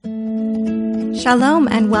Shalom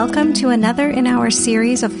and welcome to another in our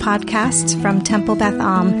series of podcasts from Temple Beth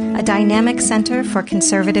Am, a dynamic center for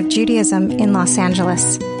conservative Judaism in Los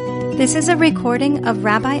Angeles. This is a recording of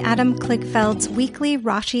Rabbi Adam Kligfeld's weekly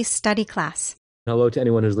Rashi study class. Hello to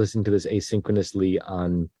anyone who's listening to this asynchronously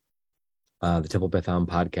on the Temple Beth Am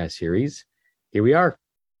podcast series. Here we are.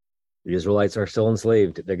 The Israelites are still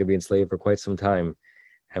enslaved. They're going to be enslaved for quite some time.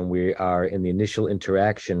 And we are in the initial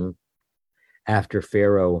interaction after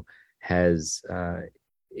Pharaoh has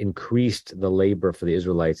increased the labor for the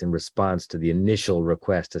Israelites in response to the initial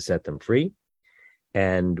request to set them free.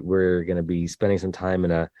 And we're going to be spending some time in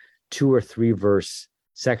a 2 or 3 verse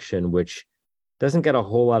section, which doesn't get a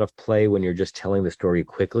whole lot of play when you're just telling the story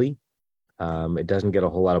quickly. It doesn't get a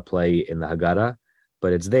whole lot of play in the Haggadah,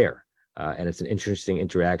 but it's there. And it's an interesting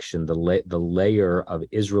interaction. The layer of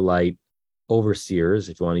Israelite overseers,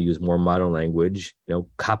 if you want to use more modern language,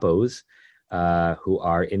 kapos, who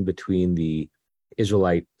are in between the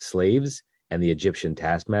Israelite slaves and the Egyptian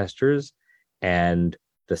taskmasters, and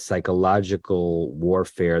the psychological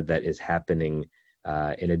warfare that is happening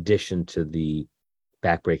in addition to the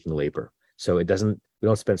backbreaking labor. So we don't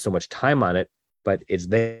spend so much time on it, but it's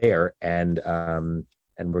there, and we're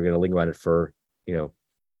going to linger on it for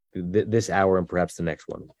this hour and perhaps the next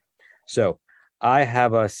one. So I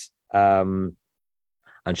have us on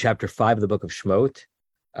chapter 5 of the book of Shemot,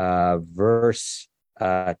 verse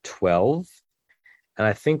 12, and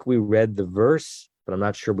I think we read the verse, but I'm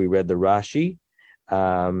not sure we read the Rashi,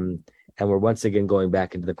 and we're once again going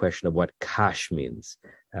back into the question of what kash means.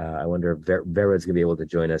 I wonder if Vera's going to be able to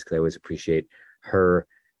join us, because I always appreciate her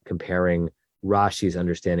comparing Rashi's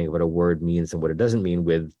understanding of what a word means and what it doesn't mean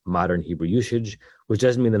with modern Hebrew usage, which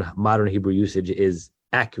doesn't mean that modern Hebrew usage is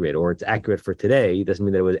accurate, or it's accurate for today. It doesn't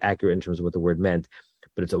mean that it was accurate in terms of what the word meant,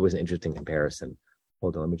 but it's always an interesting comparison.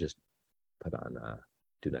 Hold on, let me just put on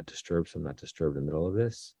do not disturb, so I'm not disturbed in the middle of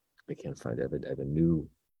this. I can't find it. I have a new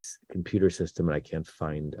computer system and I can't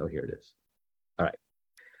find, oh, here it is. All right.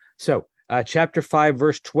 So chapter 5,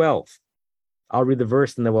 verse 12. I'll read the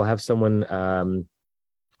verse and then we'll have someone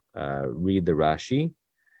read the Rashi.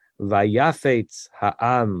 Vayafetz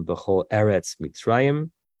ha'am b'chol eretz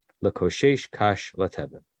Mitzrayim lekoshesh kash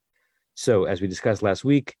latevin. So as we discussed last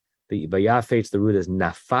week, the vayafetz, the root is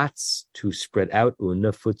nafatz, to spread out.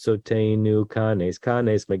 Unafutzoteinu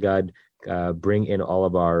kanes. May God bring in all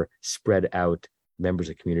of our spread out members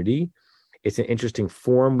of community. It's an interesting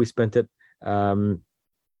form. We spent it time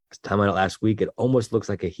on it last week. It almost looks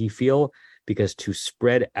like a he feel, because to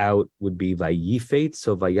spread out would be vayifetz.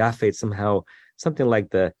 So vayafetz, somehow something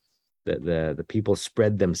like the people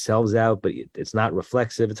spread themselves out, but it's not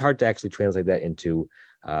reflexive. It's hard to actually translate that into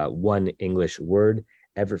one English word.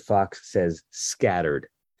 Everett Fox says scattered.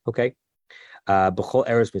 Okay. B'chol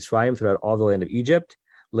eretz Mitzrayim, throughout all the land of Egypt.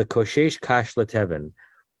 Lekoshesh kash latevin.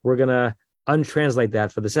 We're gonna untranslate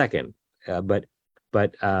that for the second, but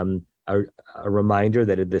a reminder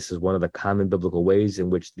that this is one of the common biblical ways in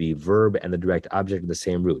which the verb and the direct object are the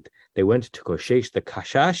same root. They went to koshesh the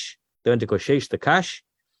kashash. They went to koshesh the kash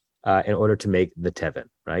in order to make the teven,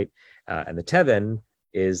 right? And the teven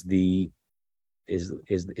is the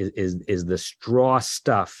straw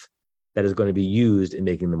stuff that is going to be used in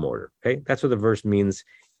making the mortar. Okay, that's what the verse means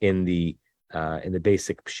in the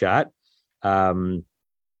basic pshat. And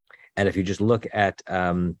if you just look at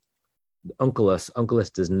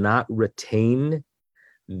Onkelos does not retain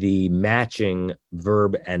the matching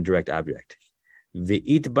verb and direct object.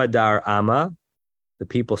 V'it badar ama, the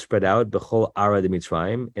people spread out, b'chol ara de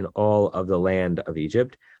Mitzrayim, in all of the land of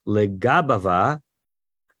Egypt. Legabava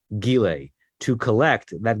gile, to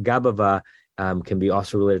collect. That gabava can be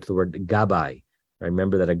also related to the word gabai.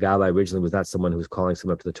 Remember that a gabai originally was not someone who was calling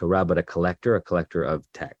someone up to the Torah, but a collector of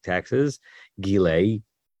taxes. Gile,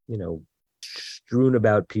 strewn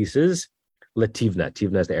about pieces. Lativna.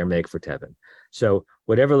 Tivna is the Aramaic for teven. So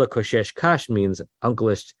whatever lekoshesh kash means,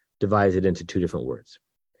 Onkelos divides it into 2 different words.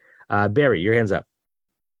 Barry, your hand's up.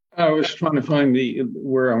 I was trying to find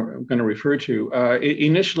where I'm going to refer to.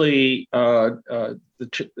 Initially,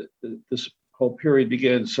 this whole period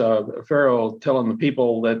begins Pharaoh telling the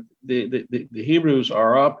people that the Hebrews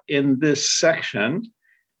are up in this section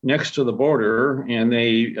next to the border, and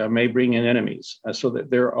they may bring in enemies, so that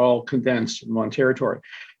they're all condensed in one territory.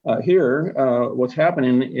 Here, what's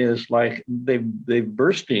happening is like they're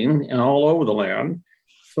bursting and all over the land.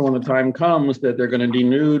 So when the time comes that they're going to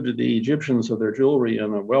denude the Egyptians of their jewelry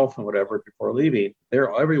and their wealth and whatever before leaving,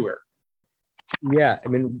 they're everywhere. Yeah, I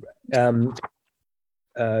mean,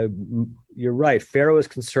 you're right. Pharaoh is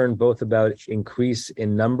concerned both about increase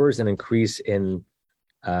in numbers and increase in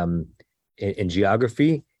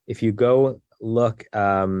geography. If you go look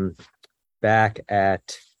back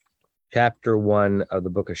at chapter 1 of the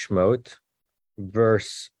book of Shemot,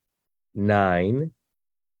 verse 9.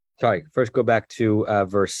 Sorry, first go back to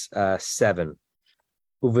verse 7.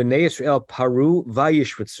 Uvenei Yisrael paru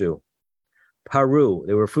vayishritzu. Paru,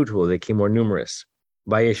 they were fruitful, they became more numerous.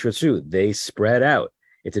 Vayishritzu, they spread out.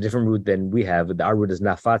 It's a different root than we have. Our root is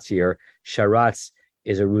nafatz here. Sharatz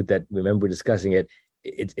is a root that, remember discussing it,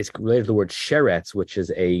 it's related to the word sheretz, which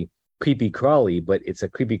is a creepy crawly, but it's a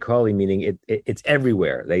creepy crawly meaning it's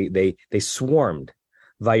everywhere. They swarmed.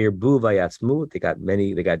 Vayirbu vayatzmu,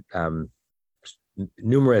 they got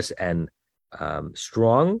numerous and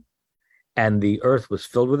strong, and the earth was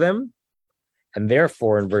filled with them. And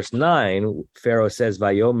therefore, in verse 9, Pharaoh says,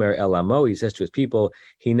 Vayomer el amo, he says to his people,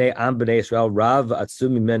 Hine am b'nei Israel rav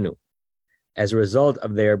atzum mimenu. As a result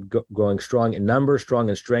of their growing strong in number, strong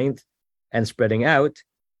in strength, and spreading out,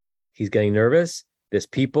 he's getting nervous. This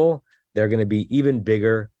people, they're going to be even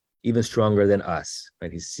bigger, even stronger than us.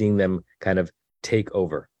 Right? He's seeing them kind of take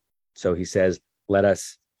over. So he says, let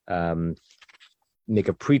us make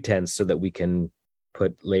a pretense so that we can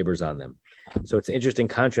put labors on them. So it's an interesting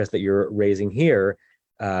contrast that you're raising here,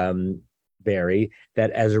 Barry,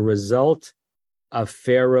 that as a result of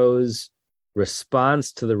Pharaoh's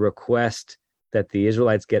response to the request that the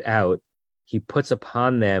Israelites get out, he puts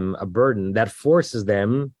upon them a burden that forces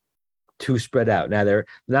them to spread out. Now, they're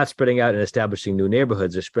not spreading out and establishing new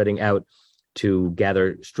neighborhoods, they're spreading out to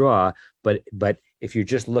gather straw. But if you're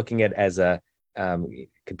just looking at as a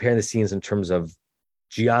comparing the scenes in terms of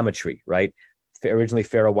geometry, right? Originally,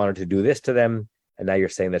 Pharaoh wanted to do this to them, and now you're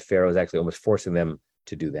saying that Pharaoh is actually almost forcing them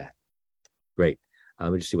to do that. Great.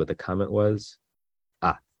 Let me just see what the comment was.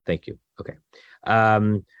 Thank you. Okay.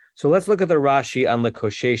 So let's look at the Rashi on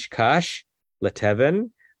Lekoshesh Kash, Leteven.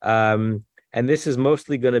 And this is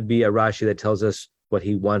mostly going to be a Rashi that tells us what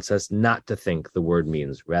he wants us not to think the word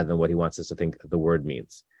means, rather than what he wants us to think the word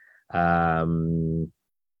means. Renee,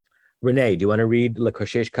 do you want to read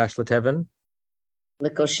Lekoshesh Kash, Leteven?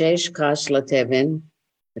 לקושש קש לתבן,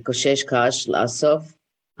 לקושש קש לאסוף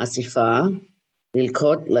אסיפה,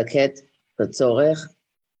 ללקוט לקט בצורך,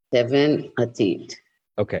 תבן עתיד.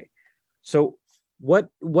 Okay, so what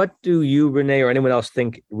do you, Renee, or anyone else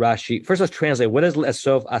think Rashi? First, let's translate. What does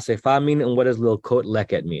lasof asifa mean, and what does lilkot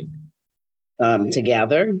leket mean? To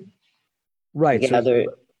gather. Right. Gather.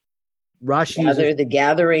 So Rashi gather the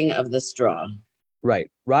gathering of the straw. Right.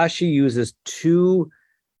 Rashi uses two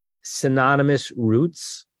synonymous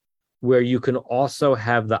roots where you can also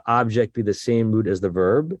have the object be the same root as the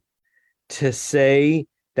verb to say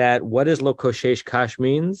that what does lokoshesh kash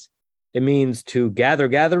means? It means to gather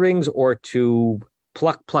gatherings or to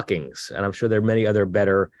pluck pluckings. And I'm sure there are many other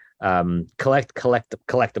better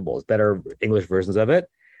collectibles, better English versions of it.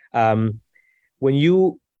 When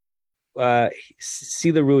you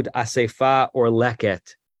see the root asefa or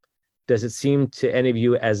leket, does it seem to any of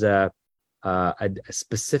you as a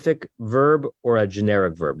specific verb or a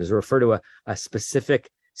generic verb? Does it refer to a specific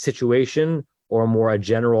situation or more a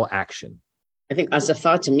general action? I think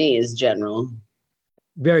asafa to me is general.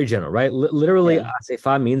 Very general, right? Literally, yeah.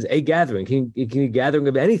 Asefa means a gathering. It can be a gathering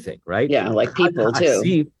of anything, right? Yeah, like people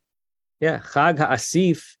too. Chag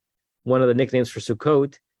HaAsif, one of the nicknames for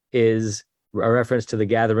Sukkot, is a reference to the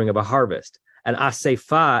gathering of a harvest. And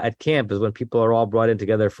Asefa at camp is when people are all brought in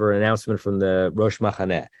together for an announcement from the Rosh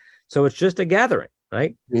Machaneh. So it's just a gathering,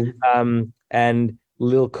 right? Mm-hmm. And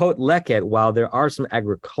Lilkot Leket, while there are some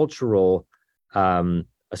agricultural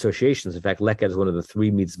associations, in fact, Leket is one of the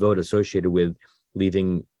 3 mitzvot associated with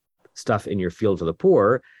leaving stuff in your field for the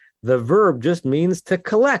poor, the verb just means to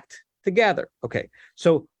collect, to gather. Okay,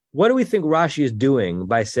 so what do we think Rashi is doing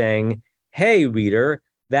by saying, hey, reader,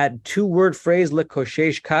 that 2-word phrase,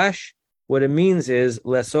 Lekoshesh Kash, what it means is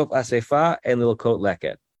Lesof Asefa and Lilkot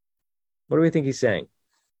Leket? What do we think he's saying?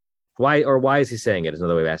 Why is he saying it is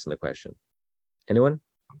another way of asking the question. Anyone?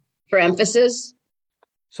 For emphasis.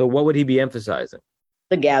 So what would he be emphasizing?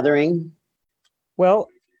 The gathering. Well,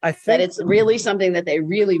 I think that it's really something that they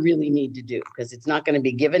really, really need to do because it's not going to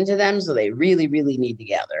be given to them. So they really, really need to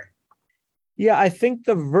gather. Yeah, I think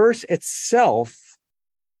the verse itself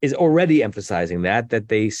is already emphasizing that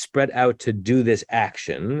they spread out to do this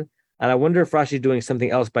action. And I wonder if Rashi is doing something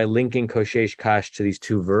else by linking koshesh kash to these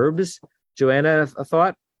 2 verbs. Joanna, a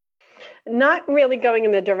thought? Not really going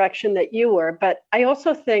in the direction that you were, but I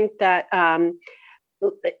also think that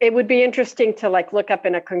it would be interesting to look up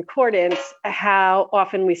in a concordance how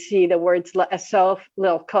often we see the words lasof,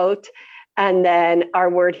 lilkot, and then our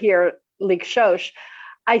word here, likshosh.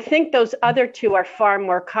 I think those other two are far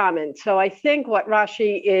more common. So I think what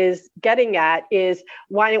Rashi is getting at is,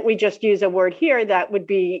 why don't we just use a word here that would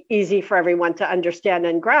be easy for everyone to understand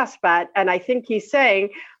and grasp at? And I think he's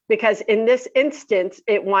saying, because in this instance,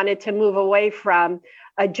 it wanted to move away from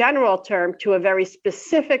a general term to a very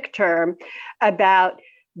specific term about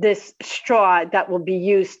this straw that will be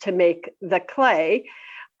used to make the clay.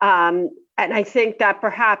 And I think that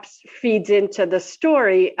perhaps feeds into the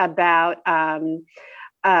story about how,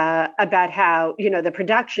 the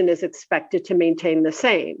production is expected to maintain the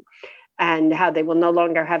same, and how they will no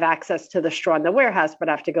longer have access to the straw in the warehouse, but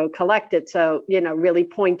have to go collect it. So, really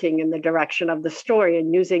pointing in the direction of the story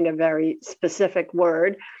and using a very specific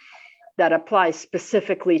word that applies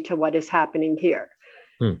specifically to what is happening here.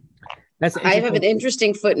 I have an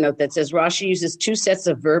interesting footnote that says Rashi uses two sets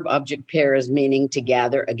of verb-object pairs meaning to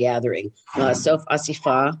gather, a gathering. Sof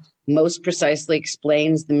Asifa most precisely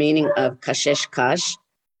explains the meaning of kashesh kash,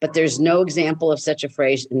 but there's no example of such a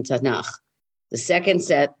phrase in Tanakh. The second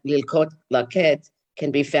set, Lilkot Laket,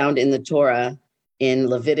 can be found in the Torah in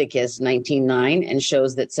Leviticus 19:9 and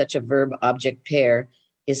shows that such a verb-object pair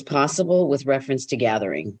is possible with reference to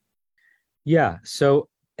gathering. Yeah, so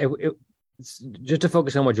just to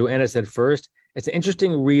focus on what Joanna said first, it's an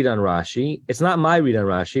interesting read on Rashi. It's not my read on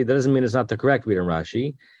Rashi. That doesn't mean it's not the correct read on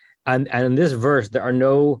Rashi. And in this verse, there are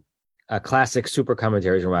no classic super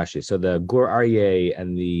commentaries on Rashi. So the Gur Aryeh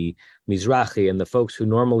and the Mizrahi and the folks who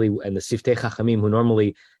normally, and the Siftei Chachamim who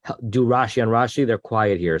normally do Rashi on Rashi, they're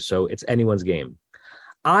quiet here. So it's anyone's game.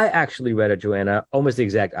 I actually read it, Joanna, almost the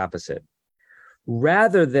exact opposite.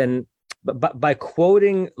 Rather than, by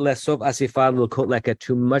quoting Lesov Asifah Lilkot Leket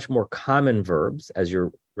to much more common verbs, as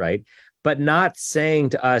you're right, but not saying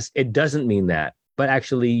to us, it doesn't mean that, but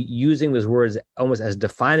actually using those words almost as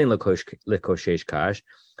defining Lekoshesh Kash,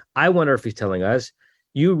 I wonder if he's telling us,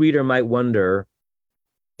 you reader might wonder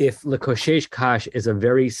if Lekoshesh Kash is a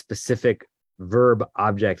very specific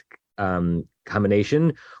verb-object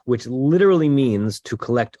combination, which literally means to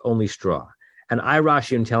collect only straw. And I,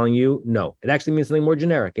 Rashi, am telling you, no, it actually means something more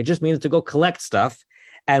generic. It just means to go collect stuff.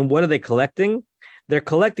 And what are they collecting? They're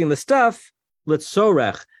collecting the stuff,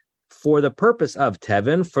 Litsorech, for the purpose of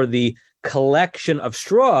Tevin, for the collection of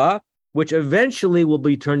straw, which eventually will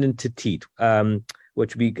be turned into teat,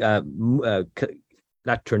 which would be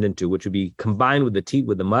not turned into, which would be combined with the teat,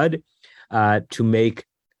 with the mud, to make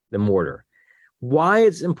the mortar. Why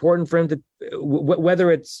it's important for him to,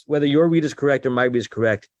 whether your read is correct or my read is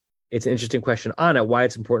correct, it's an interesting question on it. Why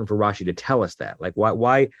it's important for Rashi to tell us that? Like,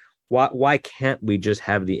 why can't we just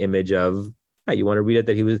have the image of, you want to read it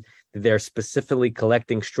that they're specifically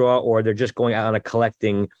collecting straw, or they're just going out on a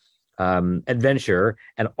collecting adventure,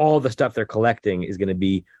 and all the stuff they're collecting is going to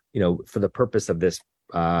be, for the purpose of this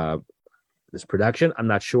this production? I'm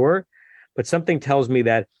not sure, but something tells me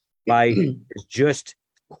that by just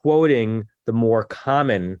quoting the more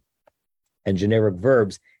common and generic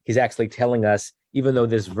verbs, he's actually telling us, even though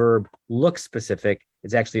this verb looks specific,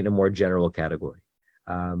 it's actually in a more general category.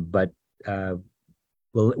 But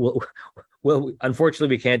unfortunately,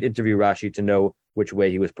 we can't interview Rashi to know which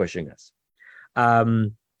way he was pushing us.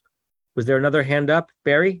 Was there another hand up,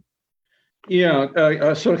 Barry?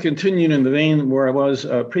 Yeah, sort of continuing in the vein where I was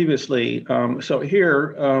previously. So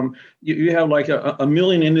here you have like a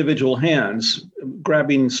million individual hands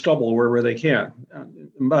grabbing stubble wherever they can.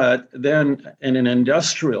 But then in an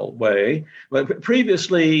industrial way, but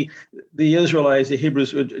previously the Israelites, the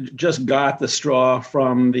Hebrews, just got the straw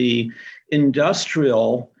from the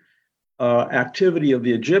industrial activity of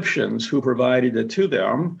the Egyptians who provided it to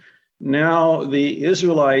them. Now the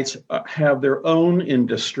Israelites have their own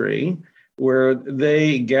industry where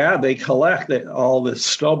they collect all this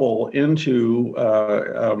stubble into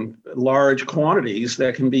large quantities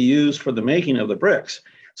that can be used for the making of the bricks.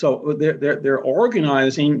 So they're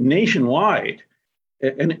organizing nationwide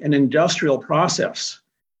an industrial process,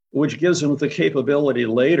 which gives them the capability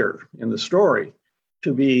later in the story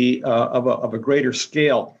to be of a greater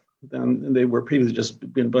scale than they were previously, just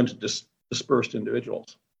been a bunch of dispersed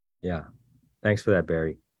individuals. Yeah, thanks for that,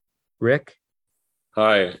 Barry. Rick?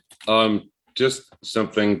 Hi. Just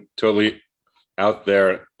something totally out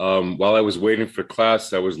there. While I was waiting for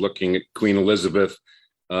class, I was looking at Queen Elizabeth.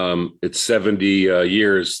 It's 70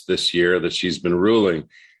 years this year that she's been ruling.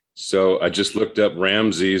 So I just looked up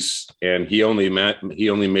Ramses, and he only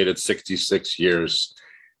made it 66 years.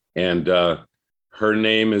 And her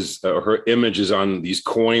name is, her image is on these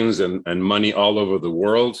coins and money all over the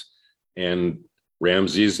world, and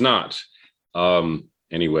Ramses not.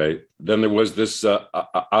 Anyway, then there was this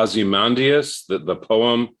Ozymandias, the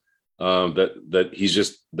poem that he's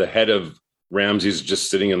just the head of Ramses just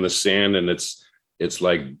sitting in the sand, and it's it's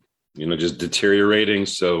like, just deteriorating.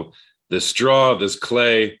 So the straw, this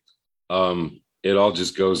clay, it all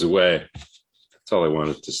just goes away. That's all I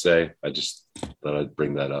wanted to say. I just thought I'd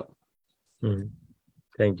bring that up.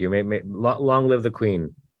 Thank you. May long live the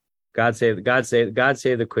Queen. God save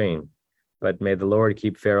the Queen. But may the Lord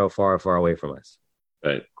keep Pharaoh far, far away from us.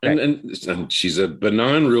 Right. And she's a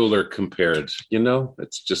benign ruler compared,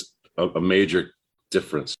 it's just a major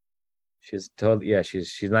difference. She's not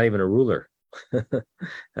even a ruler.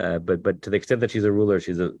 But to the extent that she's a ruler,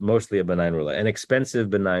 she's mostly a benign ruler, an expensive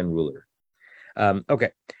benign ruler. Okay.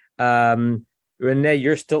 Renee,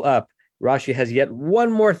 you're still up. Rashi has yet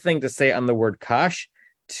one more thing to say on the word kash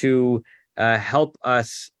to help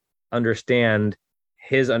us understand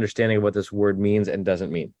his understanding of what this word means and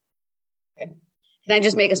doesn't mean. Okay. Can I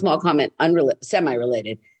just make a small comment,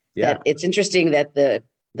 semi-related? Yeah. That it's interesting that the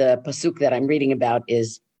pasuk that I'm reading about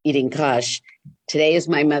is eating kash. Today is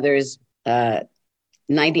my mother's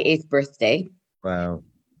 98th birthday. Wow.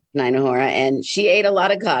 Nainahora, and she ate a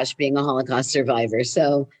lot of kash being a Holocaust survivor.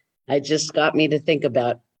 So it just got me to think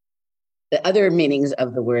about the other meanings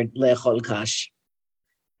of the word le'chol kash.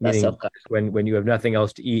 Meaning when you have nothing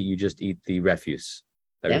else to eat, you just eat the refuse.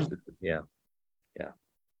 Yeah.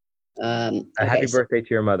 Happy birthday to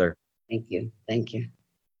your mother. Thank you.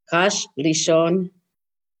 Kash lishon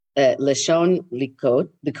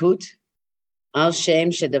likut al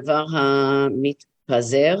shem shedavar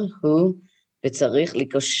hamitpazer hu וצריך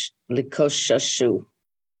לקוששו.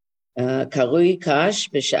 קרוי קש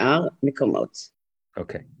בשאר מקומות.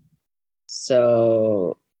 Okay.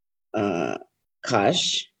 So,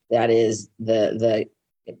 kash, that is the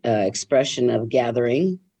expression of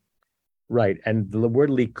gathering. Right. And the word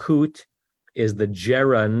likut is the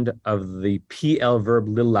gerund of the PL verb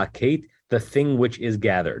lilaket, the thing which is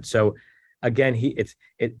gathered. So again,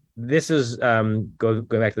 this is going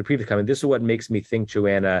back to the previous comment. This is what makes me think,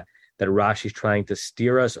 Joanna, that Rashi's trying to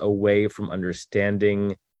steer us away from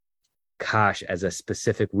understanding kash as a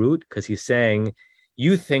specific root, because he's saying,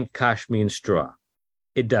 you think kash means straw.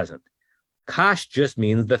 It doesn't. Kash just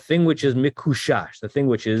means the thing which is mikushash, the thing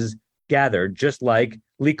which is gathered, just like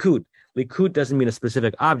likut. Likut doesn't mean a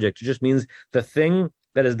specific object. It just means the thing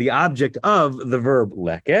that is the object of the verb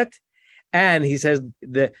leket. And he says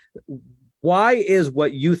that why is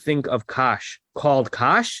what you think of kash called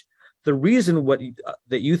kash? The reason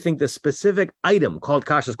that you think the specific item called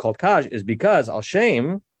kash is because al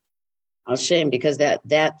shem, because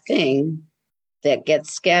that thing that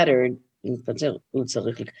gets scattered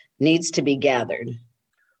needs to be gathered.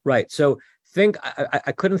 Right. So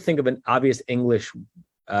I couldn't think of an obvious English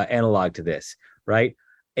analog to this. Right.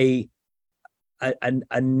 A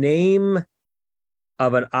name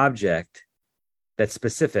of an object that's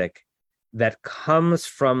specific that comes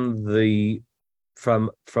from the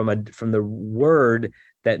word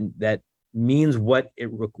that means what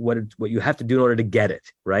you have to do in order to get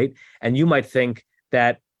it, right? And you might think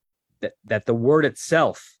that the word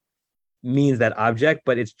itself means that object,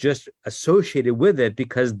 but it's just associated with it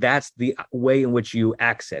because that's the way in which you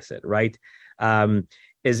access it, right? As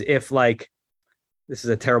if, like, this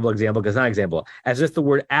is a terrible example because it's not an example, as if the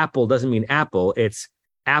word apple doesn't mean apple. It's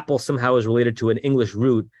apple somehow is related to an English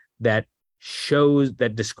root that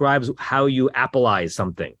describes how you appleize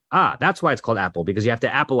something. That's why it's called apple, because you have to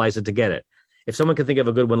appleize it to get it. If someone can think of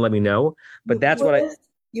a good one, let me know. But what's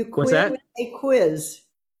that? A quiz.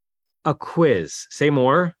 A quiz. Say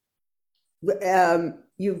more.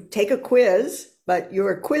 You take a quiz, but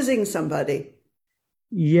you're quizzing somebody.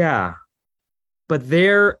 Yeah. But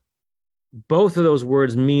both of those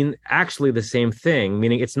words mean actually the same thing,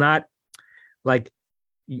 meaning it's not like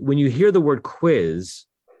when you hear the word quiz,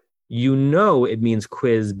 it means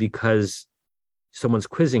quiz because someone's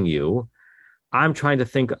quizzing you. I'm trying to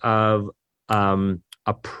think of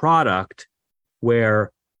a product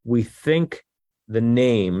where we think the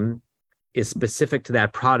name is specific to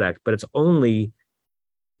that product, but it's only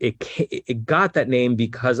it got that name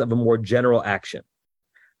because of a more general action.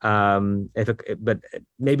 But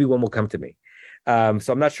maybe one will come to me.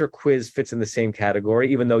 So I'm not sure quiz fits in the same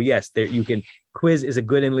category, even though, yes, quiz is a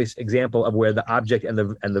good English example of where the object and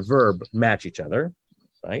the verb match each other,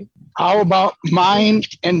 right? How about mine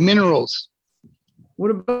and minerals? What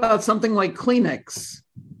about something like Kleenex?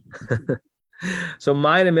 So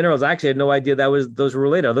mine and minerals, I actually had no idea those were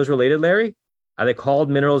related. Are those related, Larry? Are they called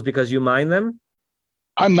minerals because you mine them?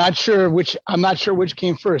 I'm not sure which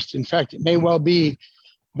came first. In fact, it may well be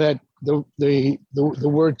that the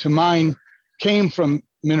word to mine came from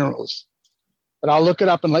minerals, but I'll look it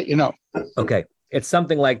up and let you know. Okay. It's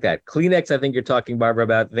something like that. Kleenex, I think you're talking, Barbara,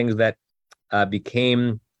 about things that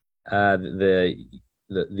became the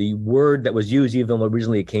the word that was used, even though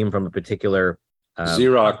originally it came from a particular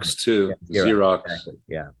Xerox too. Yeah, Xerox. Exactly.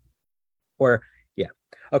 Yeah. Or yeah.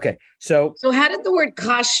 Okay. So how did the word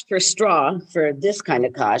kash for straw, for this kind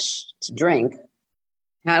of kash to drink,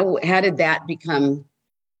 how did that become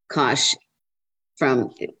kash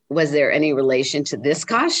from, was there any relation to this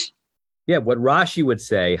kash? Yeah, what Rashi would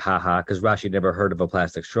say, haha, because Rashi never heard of a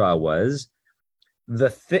plastic straw, was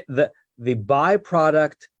the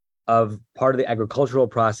byproduct of part of the agricultural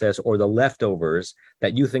process or the leftovers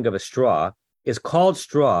that you think of as straw is called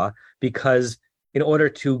straw because in order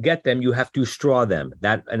to get them, you have to straw them.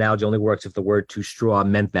 That analogy only works if the word to straw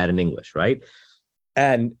meant that in English, right?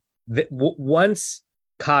 And once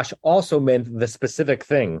kash also meant the specific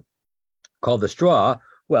thing called the straw,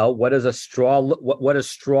 well, what does a straw? What does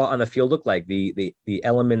straw on the field look like? The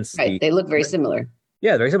elements. Right, they look very similar.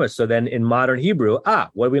 Yeah, very similar. So then in modern Hebrew, what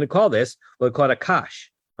are we going to call this? We'll call it a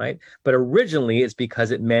kash, right? But originally it's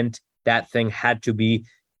because it meant that thing had to be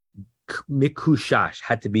mikushash,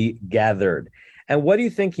 had to be gathered. And what do you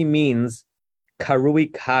think he means?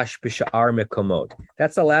 Karui kash b'sha'ar mekomot.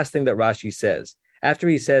 That's the last thing that Rashi says. After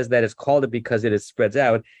he says that it's called it because it spreads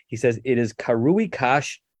out, he says it is karui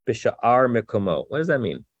kash b'sha'ar mekomot. What does that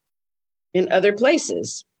mean? In other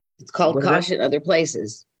places. It's called kash in other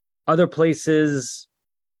places. Other places.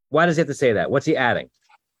 Why does he have to say that? What's he adding?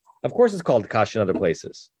 Of course it's called kash in other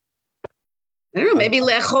places. I don't know, maybe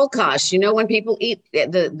lechol kash. You know, when people eat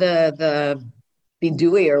the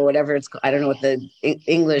bidui or whatever it's called, I don't know what the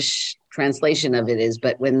English translation of it is,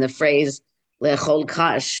 but when the phrase lechol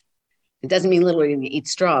kash, it doesn't mean literally to eat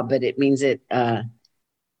straw, but it means it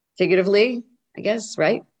figuratively, I guess,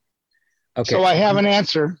 right? Okay. So I have an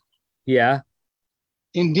answer. Yeah.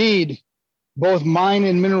 Indeed, both mine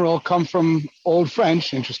and mineral come from Old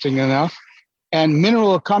French, interesting enough, and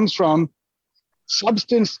mineral comes from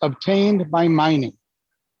substance obtained by mining.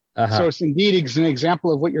 So it's indeed an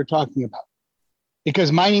example of what you're talking about.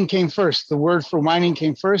 Because mining came first. The word for mining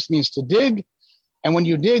came first, means to dig. And when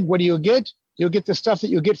you dig, what do you get? You'll get the stuff that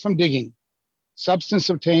you get from digging. Substance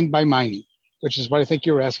obtained by mining, which is what I think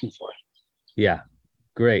you were asking for. Yeah,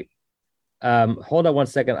 great. Hold on one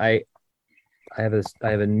second. I have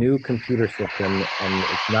a new computer system and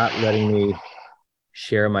it's not letting me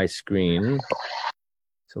share my screen.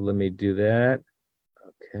 So let me do that.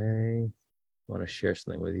 Okay. I want to share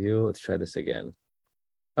something with you. Let's try this again.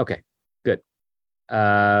 Okay, good.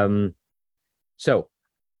 So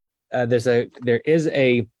there is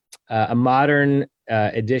a modern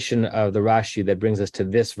edition of the Rashi that brings us to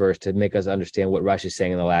this verse to make us understand what Rashi is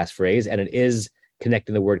saying in the last phrase, and it is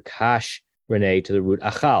connecting the word kash, Renee, to the root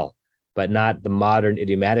achal, but not the modern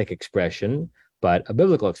idiomatic expression, but a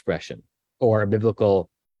biblical expression or a biblical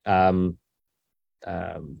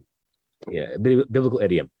biblical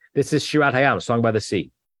idiom. This is Shirat Hayam, Song by the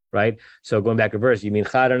Sea, right? So going back to verse, you mean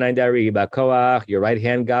Chadonai Dari Bakoach, your right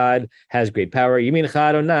hand God has great power. You mean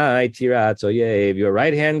Chadonai Tirat Oyev, your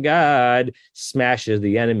right hand God smashes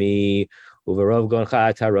the enemy. Uvarov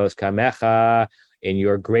Goncha Taros Kamecha, in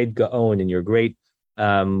your great Gaon, in your great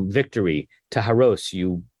victory. Taharos,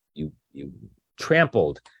 you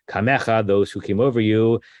trampled. Kamecha, those who came over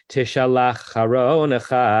you. Tishalach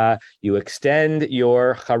charonecha, you extend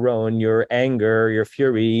your charon, your anger, your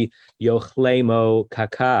fury. Yochlemo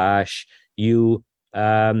kakash, your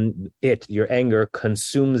anger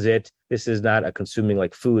consumes it. This is not a consuming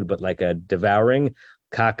like food, but like a devouring.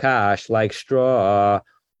 Kakash, like straw.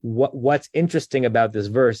 What's interesting about this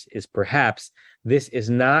verse is perhaps this is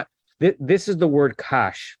not, this is the word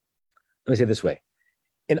kash. Let me say it this way.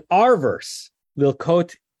 In our verse,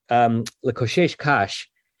 Lilkot Lekoshesh Kash,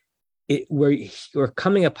 we're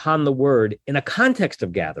coming upon the word in a context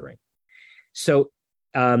of gathering. So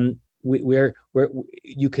you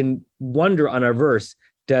can wonder on our verse,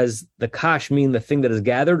 does the kash mean the thing that is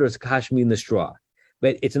gathered, or does the kash mean the straw?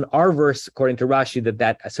 But it's in our verse, according to Rashi,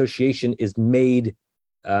 that association is made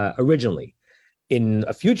originally. In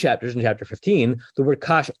a few chapters, in chapter 15, the word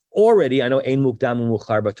kash already, I know Ein Mukdam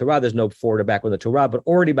Mukhar but Torah, there's no forward or backward in the Torah, but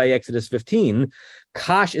already by Exodus 15,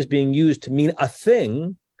 kash is being used to mean a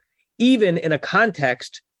thing, even in a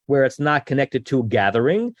context where it's not connected to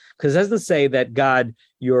gathering, because it doesn't say that God,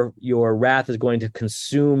 your wrath is going to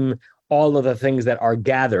consume all of the things that are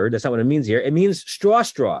gathered. That's not what it means here. It means straw.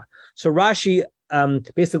 So Rashi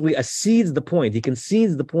basically accedes the point. He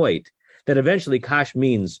concedes the point that eventually kash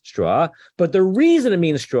means straw, but the reason it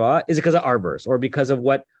means straw is because of our verse, or because of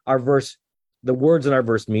what our verse, the words in our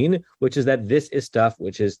verse mean, which is that this is stuff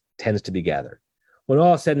which tends to be gathered. When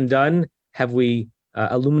all is said and done, have we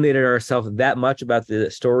illuminated ourselves that much about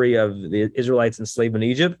the story of the Israelites enslaved in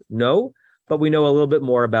Egypt? No, but we know a little bit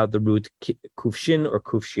more about the root kufshin or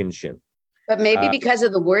kufshin-shin. But maybe because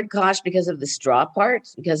of the word kosh, because of the straw part,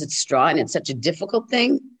 because it's straw and it's such a difficult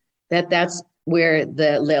thing, that's where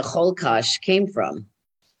the le'chol kosh came from.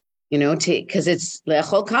 Because it's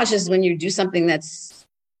le'chol kosh is when you do something that's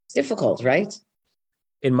difficult, right?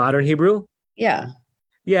 In modern Hebrew? Yeah.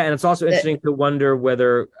 Yeah, and it's also interesting to wonder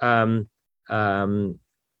whether kash and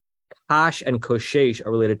koshesh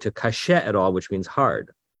are related to kashet at all, which means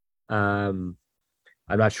hard. I'm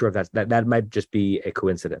not sure if that might just be a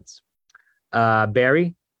coincidence.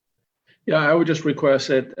 Barry? Yeah, I would just request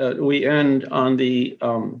that we end on the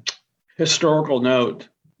historical note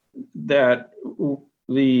that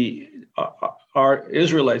our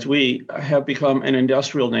Israelites, we have become an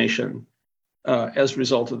industrial nation as a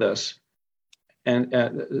result of this, and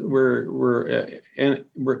we're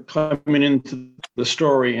coming into the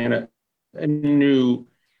story in a new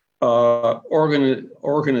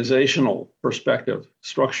organizational perspective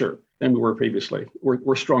structure than we were previously.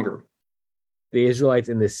 We're stronger. The Israelites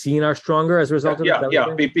in the scene are stronger as a result of that?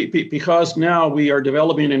 Yeah. Because now we are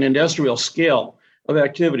developing an industrial scale of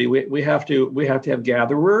activity. We have to have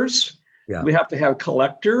gatherers. Yeah. We have to have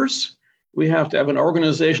collectors. We have to have an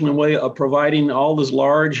organizational way of providing all these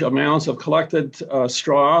large amounts of collected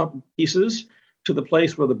straw pieces to the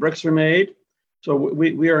place where the bricks are made. So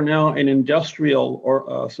we are now an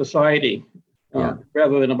industrial society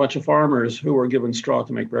rather than a bunch of farmers who are given straw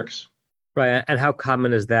to make bricks. Right. And how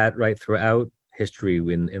common is that throughout history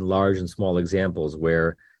in large and small examples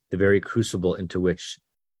where the very crucible into which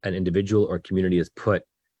an individual or community is put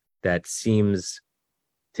that seems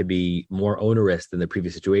to be more onerous than the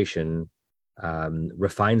previous situation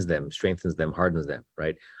refines them, strengthens them, hardens them,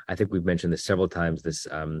 right? I think we've mentioned this several times, this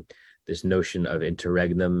notion of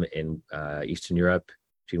interregnum in Eastern Europe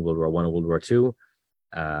between World War I and World War II.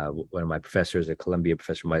 One of my professors at Columbia,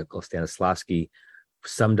 Professor Michael Stanislavski,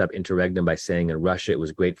 summed up interregnum by saying in Russia it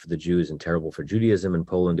was great for the Jews and terrible for Judaism. In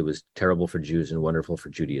Poland it was terrible for Jews and wonderful for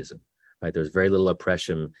Judaism. Right? There was very little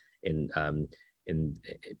oppression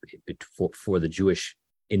for the Jewish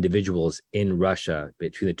individuals in Russia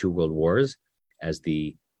between the two world wars, as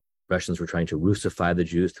the Russians were trying to Russify the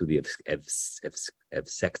Jews through the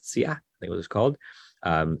Evsektia, I think it was called.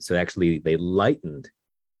 So actually they lightened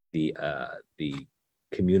the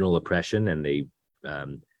communal oppression, and they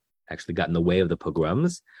actually got in the way of the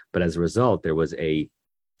pogroms. But as a result, there was a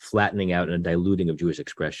flattening out and a diluting of Jewish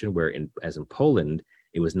expression, where as in Poland,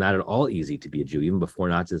 it was not at all easy to be a Jew. Even before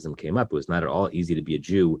Nazism came up, it was not at all easy to be a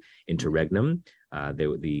Jew. Interregnum,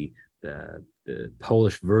 the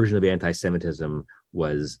Polish version of anti-Semitism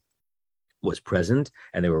was present,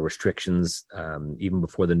 and there were restrictions even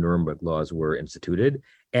before the Nuremberg laws were instituted,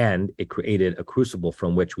 and it created a crucible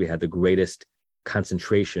from which we had the greatest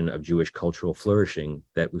concentration of Jewish cultural flourishing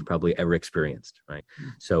that we've probably ever experienced, right?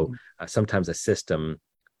 So sometimes a system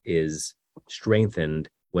is strengthened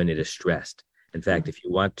when it is stressed. In fact, if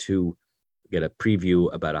you want to get a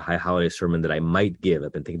preview about a high holiday sermon that I might give,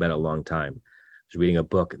 I've been thinking about it a long time. I was reading a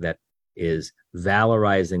book that is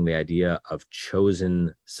valorizing the idea of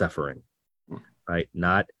chosen suffering, right?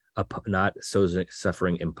 Not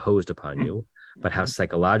suffering imposed upon you, but how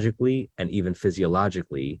psychologically and even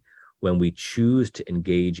physiologically, when we choose to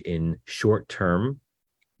engage in short-term,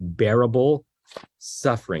 bearable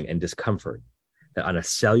suffering and discomfort, that on a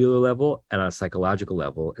cellular level and on a psychological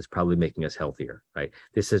level is probably making us healthier, right?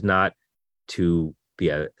 This is not to be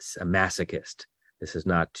a masochist. This is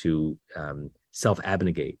not to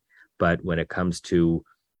self-abnegate. But when it comes to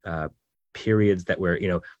periods that where,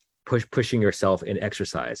 pushing yourself in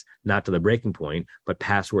exercise, not to the breaking point, but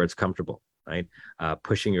past where it's comfortable, right?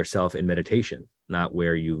 Pushing yourself in meditation, not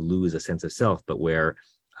where you lose a sense of self, but where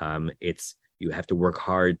you have to work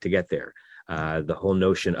hard to get there. The whole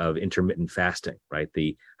notion of intermittent fasting, right?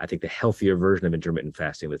 I think the healthier version of intermittent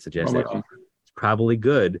fasting that suggests that it's probably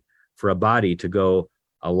good for a body to go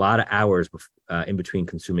a lot of hours in between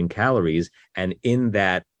consuming calories, and in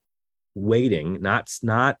that waiting, not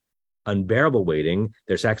unbearable waiting,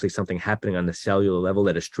 there's actually something happening on the cellular level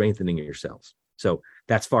that is strengthening your cells. So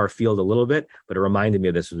that's far afield a little bit, but it reminded me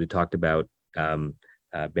of this as we talked about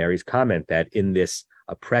Barry's comment that in this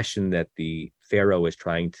oppression that the Pharaoh is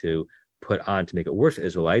trying to put on to make it worse for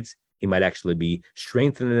Israelites, he might actually be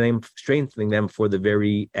strengthening them for the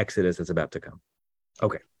very exodus that's about to come.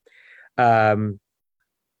 Okay.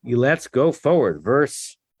 Let's go forward.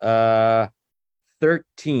 Verse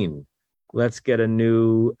 13. Let's get a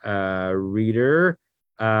new reader.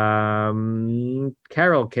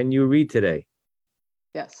 Carol, can you read today?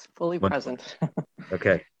 Yes, fully present.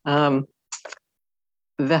 Okay. V'hanogshim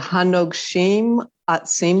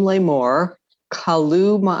atzim lemor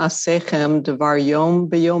kalu ma'asechem devar yom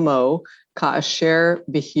beyomo ka'asher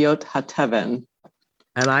bihiot hateven.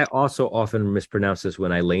 And I also often mispronounce this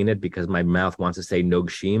when I lane it because my mouth wants to say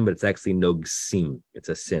nogshim, but it's actually nogsim. It's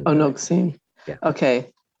a sin. Oh, nogsim. Yeah.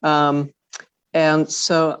 Okay. And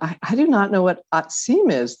so I do not know what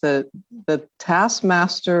atsim is. The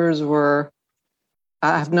taskmasters were,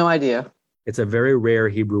 I have no idea. It's a very rare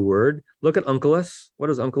Hebrew word. Look at Onkelos. What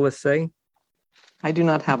does Onkelos say? I do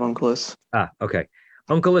not have Onkelos. Okay.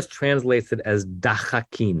 Onkelos translates it as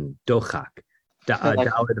dachakin, dochak. Anyone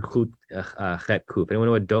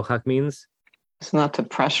know what dochak means? It's not to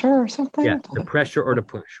pressure or something? Yeah, to pressure or to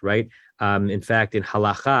push, right? In fact, in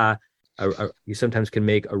halacha, you sometimes can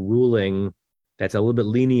make a ruling that's a little bit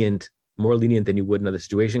lenient, more lenient than you would in another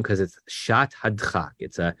situation, because it's shat hadchak.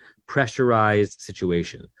 It's a pressurized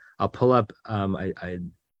situation. I'll pull up, I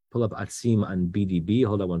pull up atsim on BDB.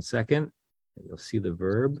 Hold on one second. And you'll see the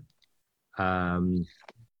verb.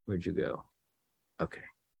 Where'd you go? Okay.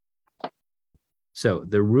 So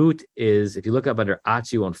the root is, if you look up under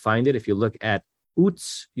atz, you won't find it. If you look at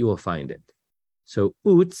utz, you will find it. So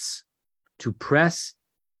utz, to press,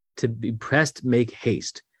 to be pressed, make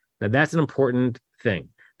haste. Now that's an important thing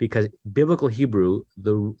because biblical Hebrew,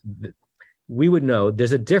 we would know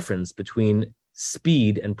there's a difference between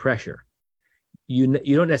speed and pressure. You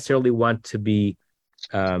don't necessarily want to be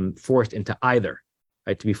forced into either,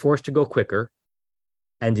 right? To be forced to go quicker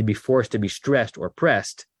and to be forced to be stressed or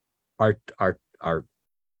pressed are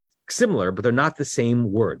similar, but they're not the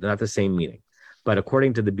same word. They're not the same meaning. But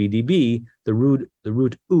according to the BDB, the root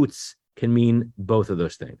utz can mean both of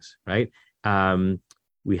those things, right?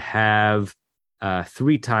 We have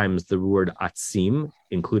 3 times the word atsim,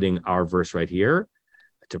 including our verse right here,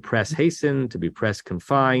 to press, hasten, to be pressed,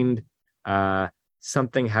 confined,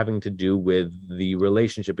 something having to do with the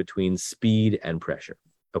relationship between speed and pressure.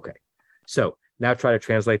 Okay, so now try to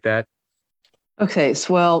translate that. Okay,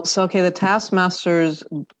 the taskmasters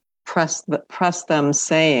press them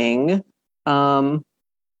saying, and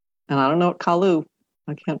I don't know what kalu.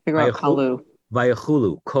 I can't figure out kalu.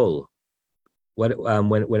 Vayachulu, kol. What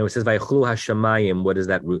when it says vayachulu hashamayim, what does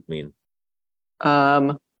that root mean?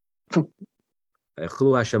 Vayachulu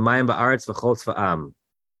hashamayim ba'aretz v'chol tzva'am.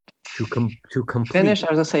 To complete. Finish. I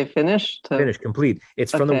was gonna say finish. Finish, complete.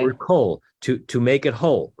 It's from the word kol, to make it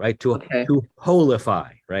whole, right? To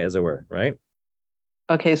wholify, right, as a word, right?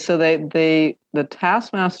 Okay, so the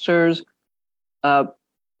taskmasters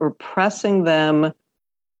were pressing them,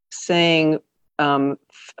 saying,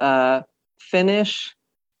 finish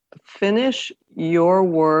your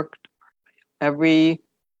work every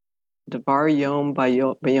devar yom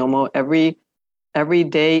bayomo, every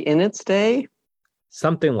day in its day.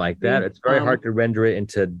 Something like that. It's very hard to render it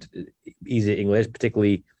into easy English,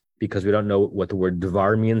 particularly because we don't know what the word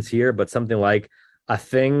devar means here, but something like a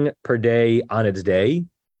thing per day on its day,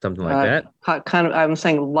 something like that. Kind of, I'm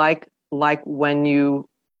saying like when you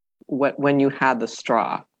had the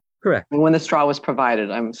straw. Correct. When the straw was provided,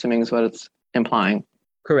 I'm assuming is what it's implying.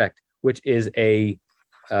 Correct. Which is a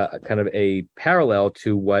kind of a parallel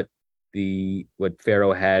to what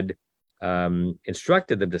Pharaoh had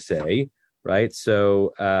instructed them to say. Right.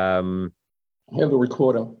 So I have the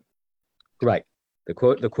quota. Right. The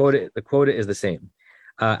quota is the same.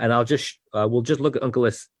 And we'll just look at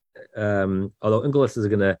Onkelos. Although Onkelos is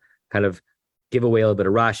going to kind of give away a little bit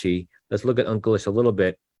of Rashi, let's look at Onkelos a little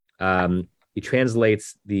bit. He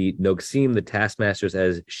translates the Nogsim, the taskmasters,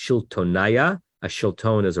 as Shiltonaya. A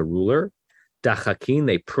Shilton is a ruler. Dachakin,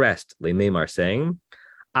 they pressed, Leimar saying.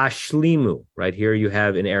 Ashlimu, right here you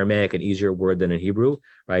have in Aramaic an easier word than in Hebrew,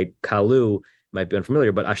 right? Kalu might be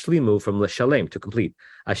unfamiliar, but ashlimu from leshalem, to complete.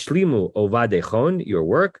 Ashlimu ovadechon, your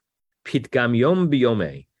work. Pitgam yom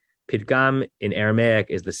biyome. Pitgam in Aramaic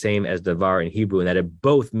is the same as davar in Hebrew, in that it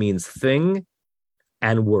both means thing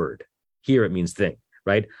and word. Here it means thing,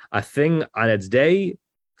 right? A thing on its day,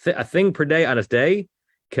 a thing per day on its day,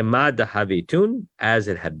 kemad dahavitun, as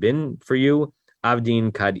it had been for you.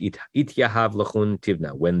 Avdin kad ityahav lachun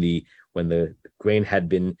tivna, when the grain had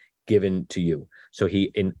been given to you. So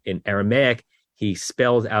he in Aramaic he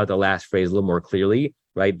spells out the last phrase a little more clearly,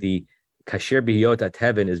 right? The kasher bihiyot at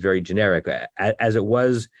is very generic, as it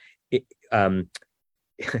was,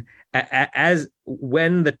 as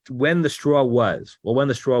when the straw was. Well, when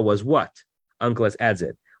the straw was what? Onkelos adds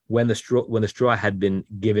it, when the straw had been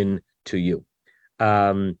given to you.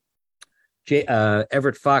 Everett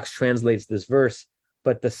Fox translates this verse,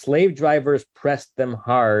 but the slave drivers pressed them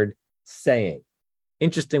hard, saying.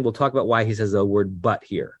 Interesting, we'll talk about why he says the word but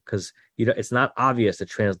here, because it's not obvious to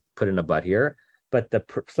put in a but here, but the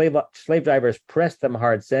slave drivers pressed them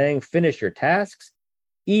hard, saying, finish your tasks,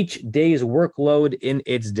 each day's workload in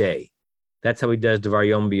its day. That's how he does Devar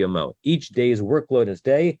Yom B'Yomo. Each day's workload in its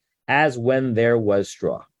day, as when there was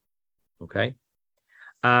straw. Okay?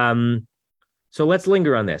 So let's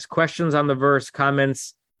linger on this. Questions on the verse,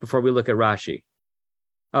 comments before we look at Rashi.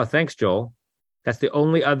 Oh, thanks, Joel. That's the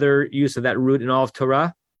only other use of that root in all of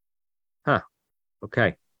Torah? Huh.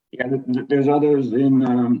 Okay. Yeah, there's others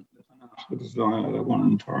in there's one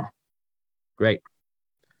in Torah. Great.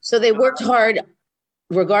 So they worked hard,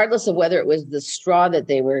 regardless of whether it was the straw that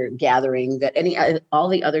they were gathering, that all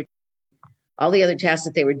the other tasks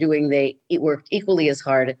that they were doing, they worked equally as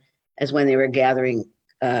hard as when they were gathering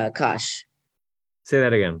kash. Say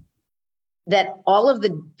that again. That all of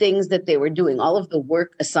the things that they were doing, all of the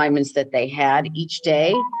work assignments that they had each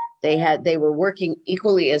day, they were working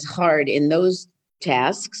equally as hard in those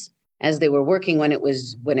tasks as they were working when it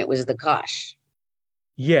was the kash.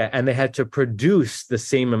 Yeah, and they had to produce the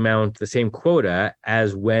same amount, the same quota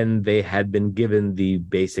as when they had been given the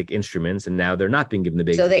basic instruments, and now they're not being given the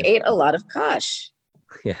basic. So they ate a lot of kash.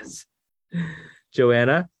 Yes.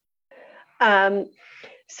 Joanna?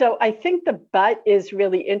 So I think the but is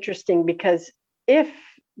really interesting because if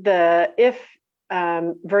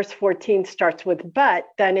verse 14 starts with but,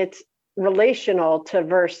 then it's relational to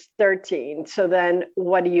verse 13. So then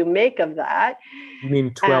what do you make of that? You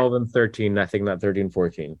mean 12 and 13, I think not 13,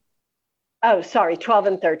 14. Oh, sorry, 12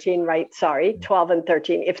 and 13, right? Sorry, 12 and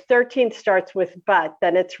 13. If 13 starts with but,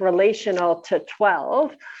 then it's relational to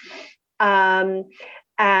 12. And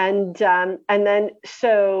then,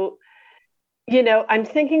 so, I'm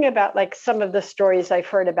thinking about like some of the stories I've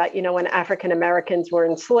heard about, when African Americans were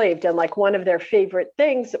enslaved, and like one of their favorite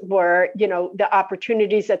things were, the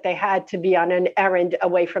opportunities that they had to be on an errand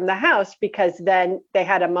away from the house, because then they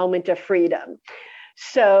had a moment of freedom.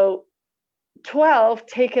 So 12,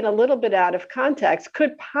 taken a little bit out of context,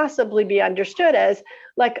 could possibly be understood as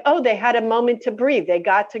like, oh, they had a moment to breathe. They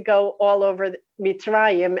got to go all over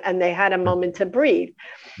Mitzrayim and they had a moment to breathe.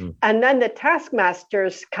 And then the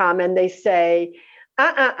taskmasters come and they say,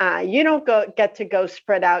 you don't get to go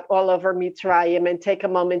spread out all over Mitzrayim and take a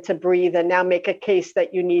moment to breathe and now make a case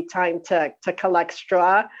that you need time to collect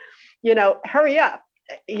straw. Hurry up.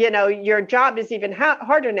 Your job is even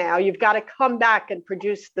harder now. You've got to come back and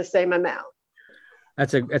produce the same amount.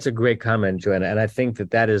 That's a great comment, Joanna. And I think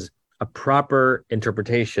that is a proper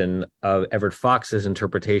interpretation of Everett Fox's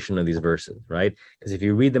interpretation of these verses, right? Because if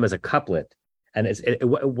you read them as a couplet, and it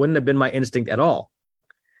wouldn't have been my instinct at all.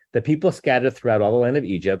 The people scattered throughout all the land of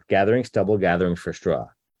Egypt, gathering stubble, gathering for straw.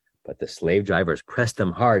 But the slave drivers pressed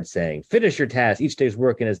them hard, saying, finish your task, each day's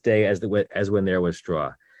work in its day as when there was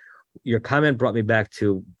straw. Your comment brought me back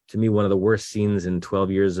to me, one of the worst scenes in 12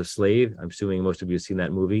 Years a Slave. I'm assuming most of you have seen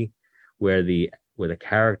that movie, where the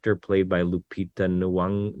character played by Lupita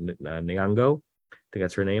Nyong'o, I think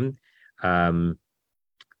that's her name, one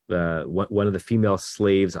of the female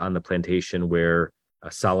slaves on the plantation where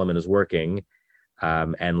Solomon is working,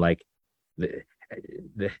 and like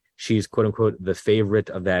she's quote unquote the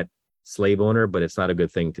favorite of that slave owner, but it's not a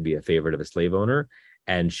good thing to be a favorite of a slave owner.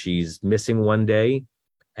 And she's missing one day,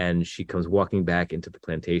 and she comes walking back into the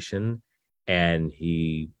plantation, and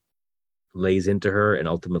he lays into her and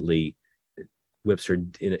ultimately whips her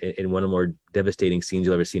in one of the more devastating scenes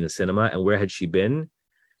you'll ever see in a cinema. And where had she been?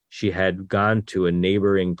 She had gone to a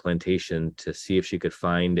neighboring plantation to see if she could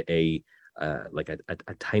find a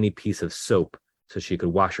tiny piece of soap so she could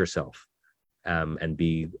wash herself and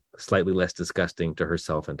be slightly less disgusting to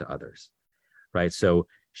herself and to others, right? So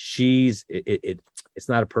it's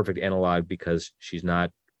not a perfect analog because she's not,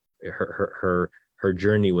 her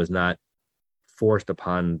journey was not forced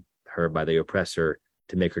upon her by the oppressor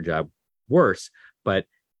to make her job worse, but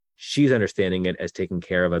she's understanding it as taking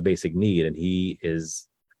care of a basic need, and the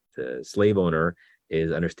slave owner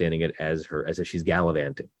is understanding it as if she's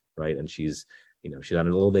gallivanting, right? And she's on a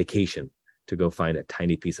little vacation to go find a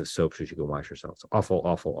tiny piece of soap so she can wash herself. It's awful,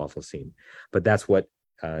 awful, awful scene. But that's what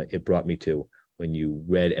it brought me to when you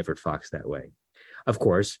read Everett Fox that way. Of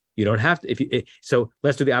course, you don't have to. So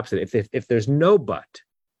let's do the opposite. If there's no but,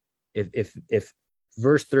 if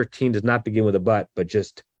verse 13 does not begin with a but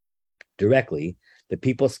just directly, the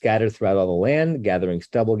people scattered throughout all the land, gathering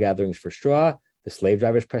stubble, gatherings for straw. The slave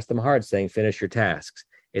drivers pressed them hard, saying, finish your tasks.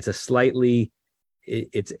 It's a slightly,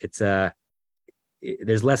 there's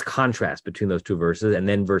less contrast between those two verses. And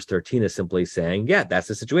then verse 13 is simply saying, yeah, that's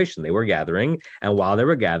the situation. They were gathering. And while they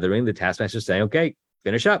were gathering, the taskmaster is saying, okay,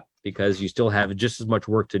 finish up, because you still have just as much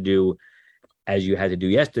work to do as you had to do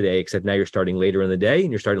yesterday, except now you're starting later in the day,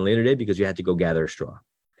 and you're starting later today because you had to go gather straw.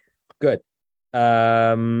 Good.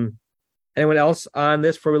 Anyone else on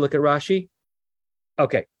this before we look at Rashi?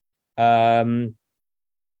 Okay.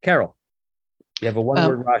 Carol, you have a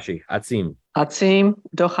one-word Rashi, Atzim. Atzim,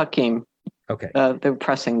 Dochakim. Okay. They're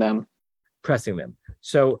pressing them.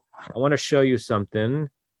 So I want to show you something.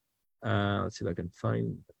 Let's see if I can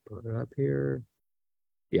put it up here.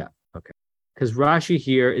 Yeah, okay. Because Rashi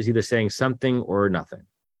here is either saying something or nothing.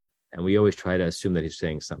 And we always try to assume that he's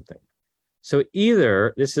saying something. So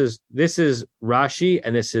either this is Rashi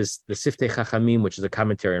and this is the Siftei Chachamim, which is a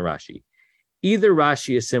commentary on Rashi. Either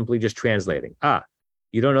Rashi is simply just translating.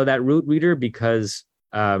 You don't know that root, reader, because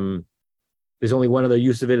there's only one other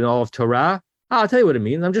use of it in all of Torah. I'll tell you what it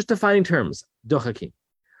means. I'm just defining terms. Dochakim.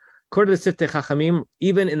 According to the Siftei Chachamim,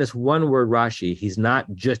 even in this one word Rashi, he's not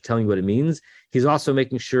just telling you what it means. He's also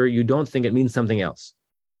making sure you don't think it means something else.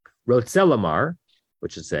 Rotzelamar,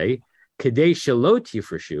 which is say, Kedei Shelot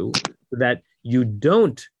Yifreshu, so that you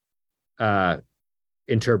don't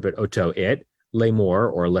interpret oto it, lemor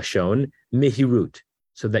or lashon, mihirut,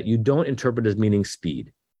 so that you don't interpret as meaning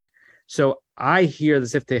speed. So I hear the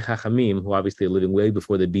Siftei Chachamim, who obviously are living way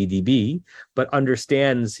before the BDB, but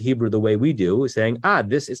understands Hebrew the way we do, saying,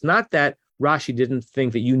 this is not that Rashi didn't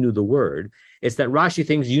think that you knew the word. It's that Rashi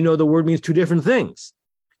thinks you know the word means two different things.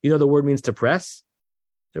 You know the word means to press,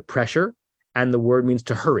 to pressure, and the word means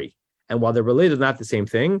to hurry. And while they're related, not the same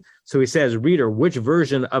thing. So he says, reader, which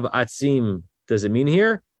version of Atzim does it mean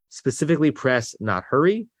here? Specifically press, not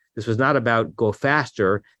hurry. This was not about go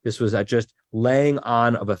faster. This was just laying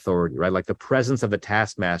on of authority, right? Like the presence of the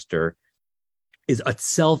taskmaster is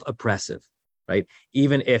itself oppressive, right?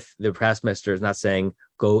 Even if the taskmaster is not saying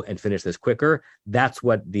go and finish this quicker, that's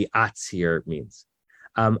what the atz here means.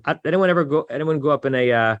 Anyone go up in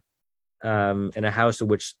a house in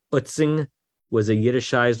which utzing was a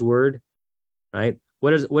Yiddishized word, right?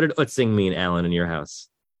 What did utzing mean, Alan, in your house?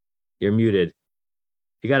 You're muted.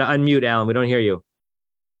 You got to unmute, Alan. We don't hear you.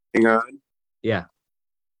 Hang on. Yeah.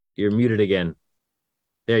 You're muted again.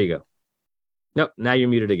 There you go. Nope. Now you're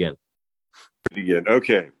muted again.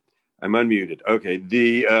 Okay. I'm unmuted. Okay.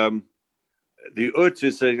 The utz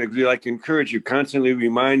is like encourage you, constantly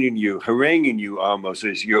reminding you, haranguing you almost.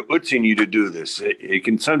 Is you're utzing you to do this. It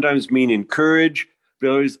can sometimes mean encourage.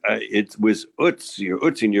 It was utz. You're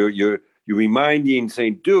utzing. You're reminding,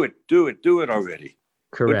 saying, do it already.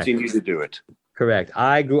 Correct. Utzing you to do it. Correct.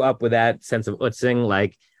 I grew up with that sense of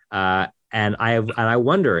utzing, and I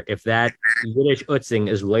wonder if that Yiddish utzing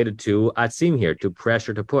is related to atzim here, to press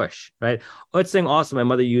or to push, right? Utzing also, my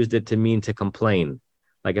mother used it to mean to complain.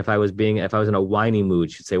 Like if I was in a whiny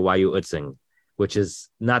mood, she'd say, "Why you utzing?" Which is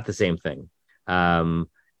not the same thing. And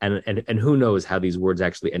who knows how these words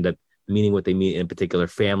actually end up meaning what they mean in a particular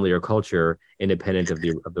family or culture, independent of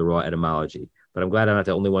the raw etymology. But I'm glad I'm not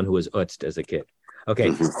the only one who was utzed as a kid.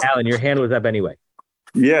 Okay, Alan, your hand was up anyway.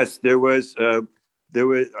 Yes, there was. I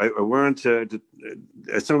wanted to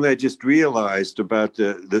something I just realized about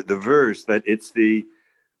the verse, that it's the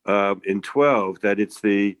in 12, that it's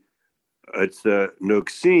the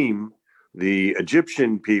Noksim, the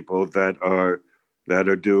Egyptian people that are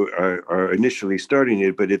initially starting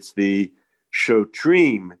it, but it's the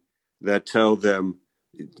Shotrim that tell them,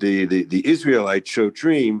 the Israelite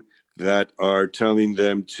Shotrim that are telling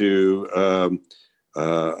them to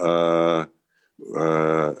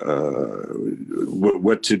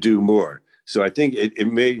what to do more. So I think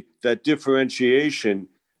that differentiation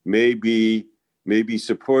may be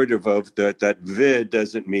supportive of that vid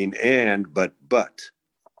doesn't mean and, but.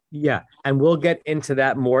 Yeah, and we'll get into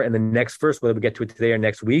that more in the next verse, whether we get to it today or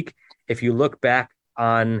next week. If you look back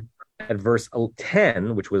at verse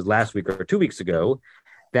 10, which was last week or 2 weeks ago,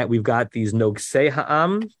 that we've got these Nogsei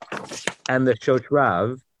Ha'am and the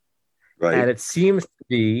Shotrav, right. And it seems to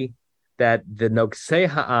be that the Nogsei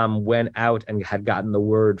Ha'am went out and had gotten the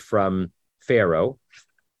word from Pharaoh,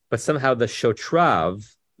 but somehow the Shotrav,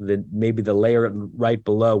 maybe the layer right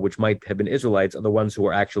below, which might have been Israelites, are the ones who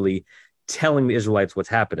are actually telling the Israelites what's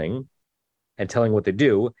happening and telling what to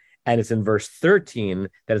do. And it's in verse 13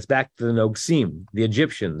 that it's back to the Nogsim, the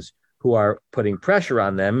Egyptians, who are putting pressure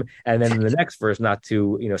on them. And then in the next verse, not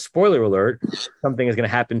to, spoiler alert, something is going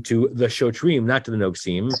to happen to the Shotrim, not to the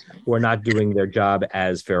Nogsim, who are not doing their job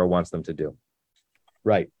as Pharaoh wants them to do.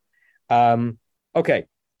 Right. Okay.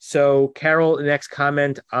 So Carol, next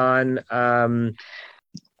comment on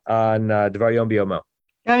Devar Yom B'Yomo.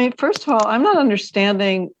 I mean, first of all, I'm not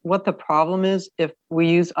understanding what the problem is if we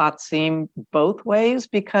use atzim both ways,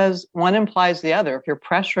 because one implies the other. If you're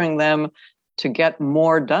pressuring them to get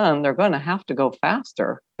more done, they're going to have to go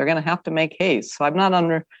faster. They're going to have to make haste. So I'm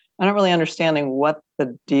not really understanding what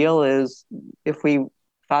the deal is if we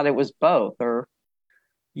thought it was both. Or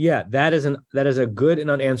yeah, that is a good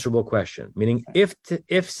and unanswerable question. Meaning, if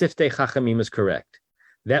Siftei Chachamim is correct,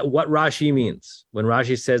 that what Rashi means when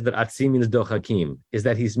Rashi says that Atzim means Dochakim is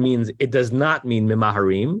that he means it does not mean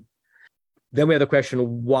Mimaharim. Then we have the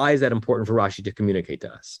question, why is that important for Rashi to communicate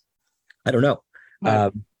to us? I don't know.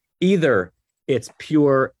 Right. Either it's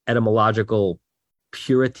pure etymological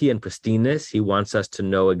purity and pristineness. He wants us to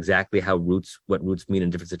know exactly what roots mean in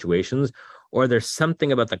different situations, or there's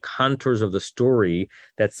something about the contours of the story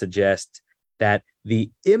that suggests that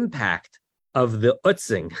the impact of the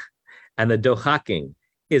utzing and the dochaking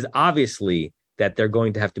is obviously that they're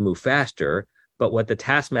going to have to move faster. But what the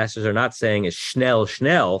taskmasters are not saying is schnell,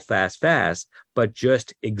 fast, but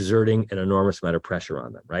just exerting an enormous amount of pressure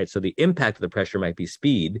on them, right? So the impact of the pressure might be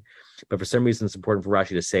speed, but for some reason it's important for Rashi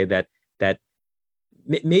to say that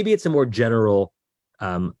maybe it's a more general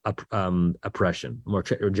oppression, more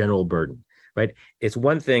general burden, right? It's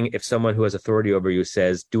one thing if someone who has authority over you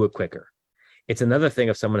says, do it quicker. It's another thing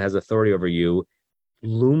if someone has authority over you,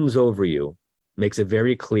 looms over you, makes it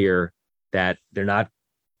very clear that they're not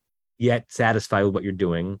yet satisfied with what you're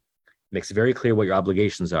doing, makes it very clear what your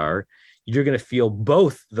obligations are. You're going to feel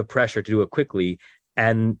both the pressure to do it quickly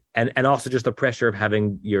and also just the pressure of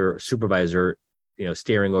having your supervisor,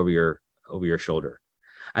 staring over your shoulder.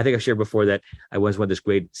 I think I've shared before that I once went this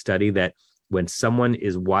great study that when someone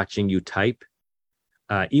is watching you type,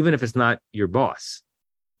 even if it's not your boss,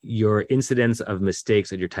 your incidence of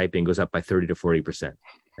mistakes at your typing goes up by 30 to 40%. Right?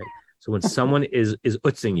 So when someone is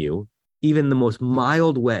utzing you, even the most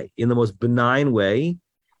mild way, in the most benign way,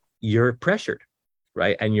 you're pressured,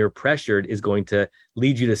 right? And you're pressured is going to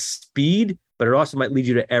lead you to speed, but it also might lead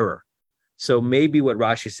you to error. So maybe what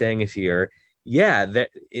Rashi is saying is here,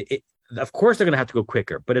 of course they're going to have to go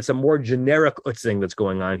quicker, but it's a more generic utzing that's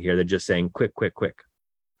going on here than just saying quick.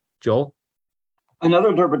 Joel? Another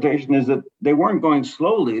interpretation is that they weren't going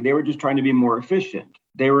slowly. They were just trying to be more efficient.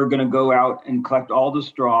 They were going to go out and collect all the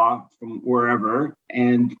straw from wherever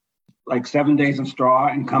and like 7 days of straw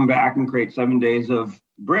and come back and create 7 days of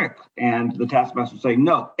brick. And the taskmaster would say,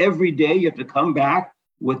 no, every day you have to come back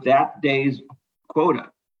with that day's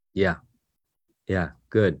quota. Yeah,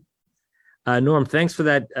 good. Norm, thanks for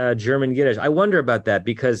that German Yiddish. I wonder about that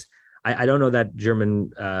because I don't know that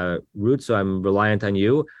German root, so I'm reliant on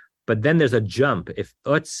you. But then there's a jump. If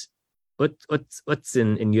utz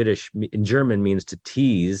in Yiddish, in German means to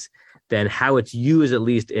tease, then how it's used, at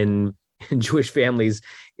least in Jewish families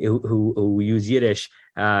who use Yiddish,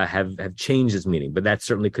 have changed its meaning. But that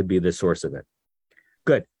certainly could be the source of it.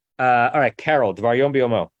 Good. All right, Carol, Dvar Yom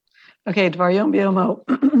B'yomo. Okay, Dvar Yom B'yomo.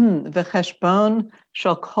 V'cheshbon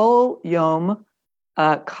shel kol yom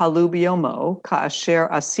kalu b'yomo ka'asher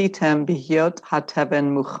asitem b'hiot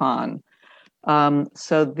hateven muchan.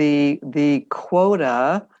 So the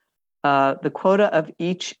quota of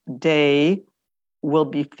each day will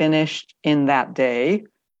be finished in that day.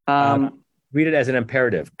 Read it as an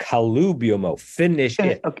imperative. Kalu b'yomo, finish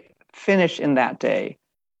it. Okay, finish in that day.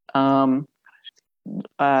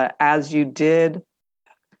 As you did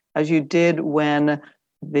when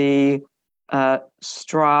the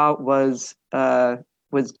straw was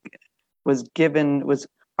given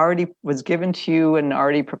to you and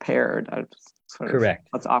already prepared. Correct.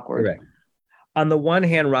 That's awkward. Correct. On the one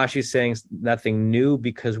hand, Rashi is saying nothing new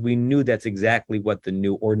because we knew that's exactly what the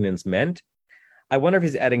new ordinance meant. I wonder if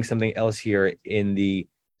he's adding something else here in the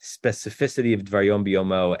specificity of Dvar Yom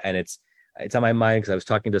B'yomo, and it's on my mind because I was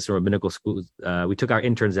talking to some rabbinical schools. We took our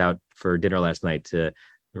interns out for dinner last night to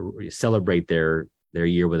celebrate their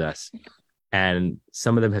year with us, and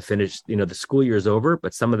some of them have finished. The school year is over,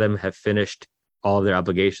 but some of them have finished all of their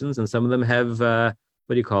obligations, and some of them have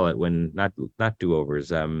what do you call it when not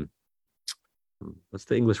do-overs? What's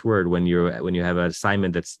the English word when you have an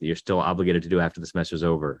assignment that's you're still obligated to do after the semester's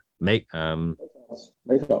over? Makeups.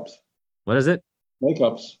 What is it?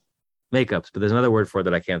 Makeups, but there's another word for it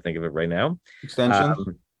that I can't think of it right now.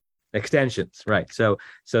 Extensions, right? So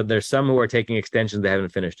there's some who are taking extensions, they haven't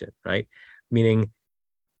finished it, right? Meaning,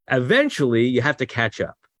 eventually you have to catch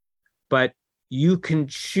up, but you can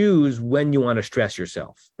choose when you want to stress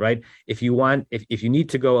yourself, right? If you need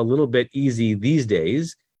to go a little bit easy these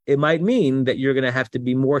days, it might mean that you're going to have to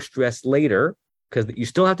be more stressed later because you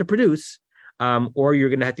still have to produce, or you're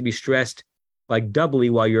going to have to be stressed like doubly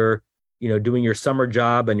while you're, doing your summer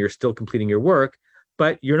job and you're still completing your work,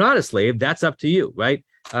 but you're not a slave. That's up to you, right?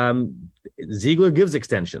 Ziegler gives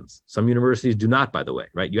extensions. Some universities do not, by the way,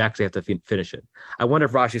 right? You actually have to finish it. I wonder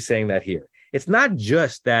if Rashi is saying that here. It's not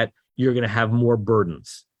just that you're going to have more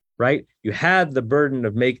burdens, right? You had the burden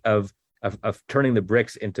of turning the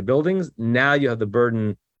bricks into buildings. Now you have the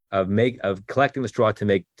burden of collecting the straw to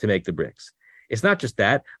make the bricks. It's not just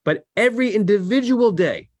that, but every individual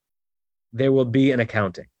day there will be an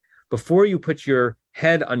accounting. Before you put your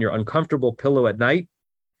head on your uncomfortable pillow at night,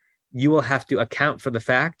 you will have to account for the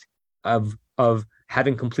fact of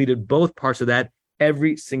having completed both parts of that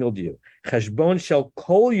every single day. Cheshbon shel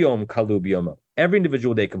kol yom kalu b'yomo. Every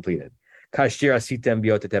individual day completed. Kasher asitem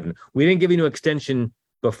b'yot teven. We didn't give you an extension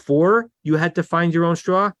before you had to find your own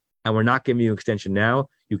straw, and we're not giving you an extension now.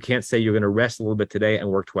 You can't say you're going to rest a little bit today and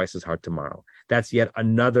work twice as hard tomorrow. That's yet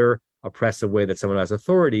another oppressive way that someone who has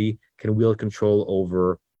authority can wield control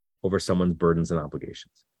over someone's burdens and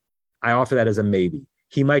obligations. I offer that as a maybe.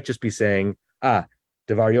 He might just be saying,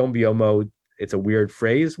 Devar Yom B'yomo, it's a weird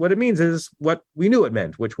phrase. What it means is what we knew it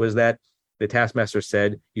meant, which was that the taskmaster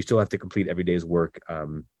said you still have to complete every day's work,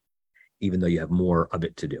 even though you have more of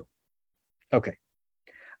it to do. Okay.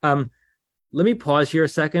 Let me pause here a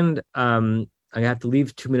second. I have to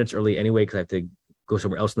leave 2 minutes early anyway, because I have to go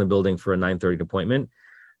somewhere else in the building for a 9:30 appointment.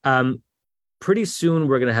 Pretty soon,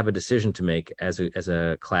 we're going to have a decision to make as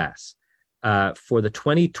a class. For the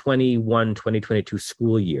 2021-2022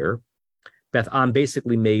 school year, Beth Am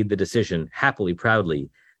basically made the decision, happily, proudly,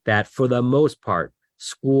 that for the most part,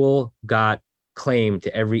 school got claim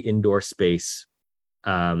to every indoor space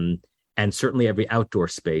and certainly every outdoor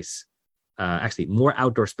space. Actually, more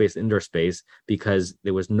outdoor space than indoor space, because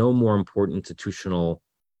there was no more important institutional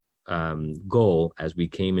goal as we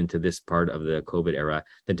came into this part of the COVID era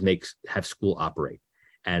than to have school operate.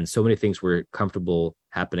 And so many things were comfortable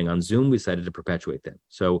happening on Zoom, we decided to perpetuate them.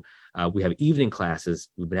 So we have evening classes.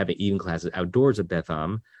 We've been having evening classes outdoors at Beth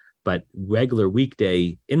Am, but regular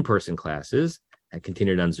weekday in-person classes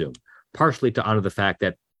continued on Zoom, partially to honor the fact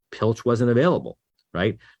that Pilch wasn't available,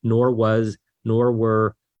 right? Nor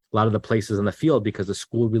were a lot of the places in the field, because the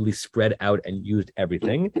school really spread out and used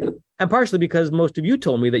everything. And partially because most of you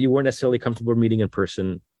told me that you weren't necessarily comfortable meeting in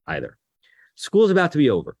person either. School's about to be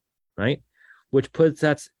over, right? Which puts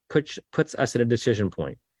us at a decision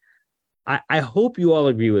point. I hope you all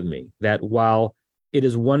agree with me that while it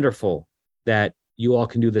is wonderful that you all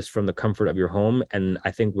can do this from the comfort of your home, and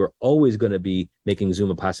I think we're always going to be making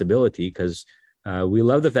Zoom a possibility, because we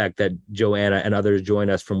love the fact that Joanna and others join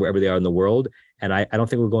us from wherever they are in the world, and I don't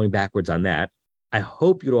think we're going backwards on that. I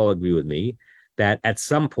hope you'd all agree with me that at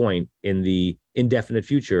some point in the indefinite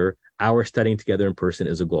future, our studying together in person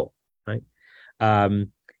is a goal, right?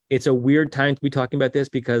 It's a weird time to be talking about this,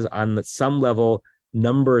 because on some level, the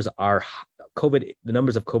numbers of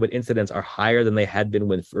COVID incidents are higher than they had been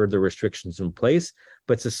with further restrictions in place,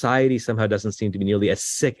 but society somehow doesn't seem to be nearly as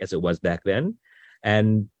sick as it was back then.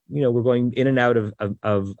 And, we're going in and out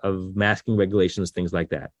of masking regulations, things like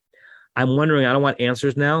that. I'm wondering, I don't want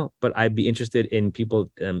answers now, but I'd be interested in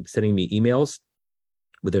people sending me emails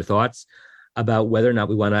with their thoughts about whether or not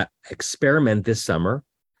we want to experiment this summer.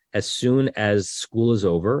 As soon as school is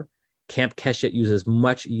over, Camp Keshet uses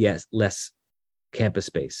much less campus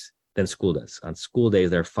space than school does. On school days,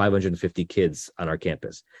 there are 550 kids on our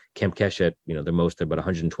campus. Camp Keshet, the most, about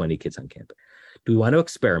 120 kids on campus. Do we want to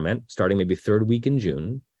experiment, starting maybe third week in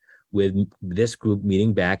June, with this group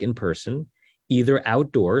meeting back in person, either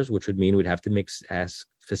outdoors, which would mean we'd have to ask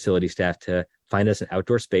facility staff to find us an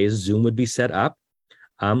outdoor space. Zoom would be set up,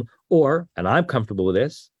 or, and I'm comfortable with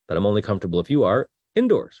this, but I'm only comfortable if you are,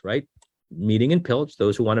 indoors, right? Meeting in Pilch,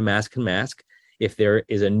 those who want to mask can mask. If there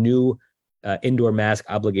is a new indoor mask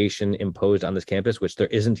obligation imposed on this campus, which there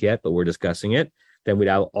isn't yet, but we're discussing it, then we'd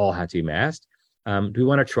all have to be masked. Do we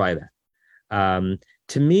want to try that?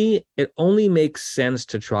 To me, it only makes sense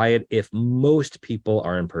to try it if most people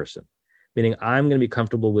are in person, meaning I'm going to be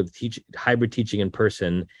comfortable with hybrid teaching in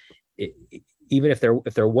person. Even if there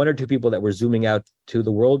are one or two people that we're Zooming out to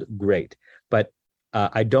the world, great. But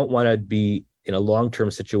I don't want to be in a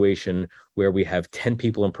long-term situation where we have 10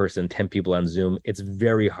 people in person, 10 people on Zoom. It's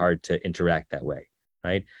very hard to interact that way,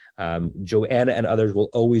 right? Joanna and others will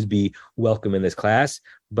always be welcome in this class,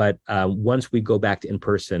 but once we go back to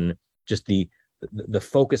in-person, just the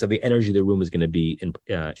focus of the energy of the room is going to be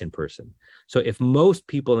in person. So if most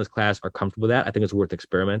people in this class are comfortable with that, I think it's worth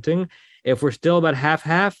experimenting. If we're still about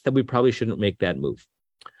half-half, then we probably shouldn't make that move.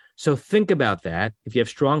 So think about that. If you have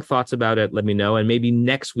strong thoughts about it, let me know. And maybe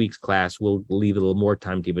next week's class, we'll leave a little more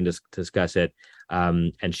time to even discuss it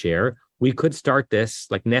and share. We could start this,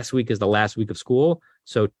 like next week is the last week of school.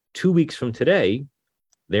 So 2 weeks from today,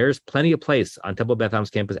 there's plenty of place on Temple Beth Am's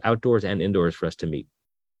campus, outdoors and indoors, for us to meet.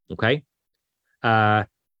 Okay?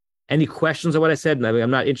 Any questions on what I said? I mean,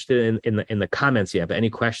 I'm not interested in the comments yet, but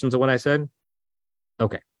any questions on what I said?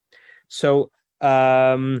 Okay. So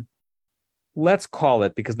let's call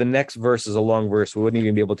it, because the next verse is a long verse. We wouldn't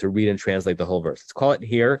even be able to read and translate the whole verse. Let's call it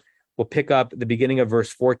here. We'll pick up the beginning of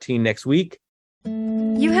verse 14 next week.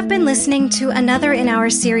 You have been listening to another in our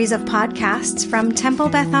series of podcasts from Temple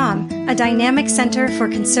Beth Am, a dynamic center for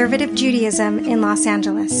conservative Judaism in Los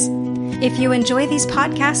Angeles. If you enjoy these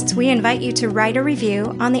podcasts, we invite you to write a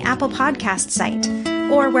review on the Apple Podcast site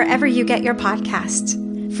or wherever you get your podcasts.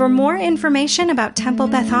 For more information about Temple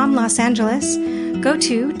Beth Am Los Angeles, go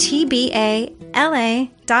to tbala.org.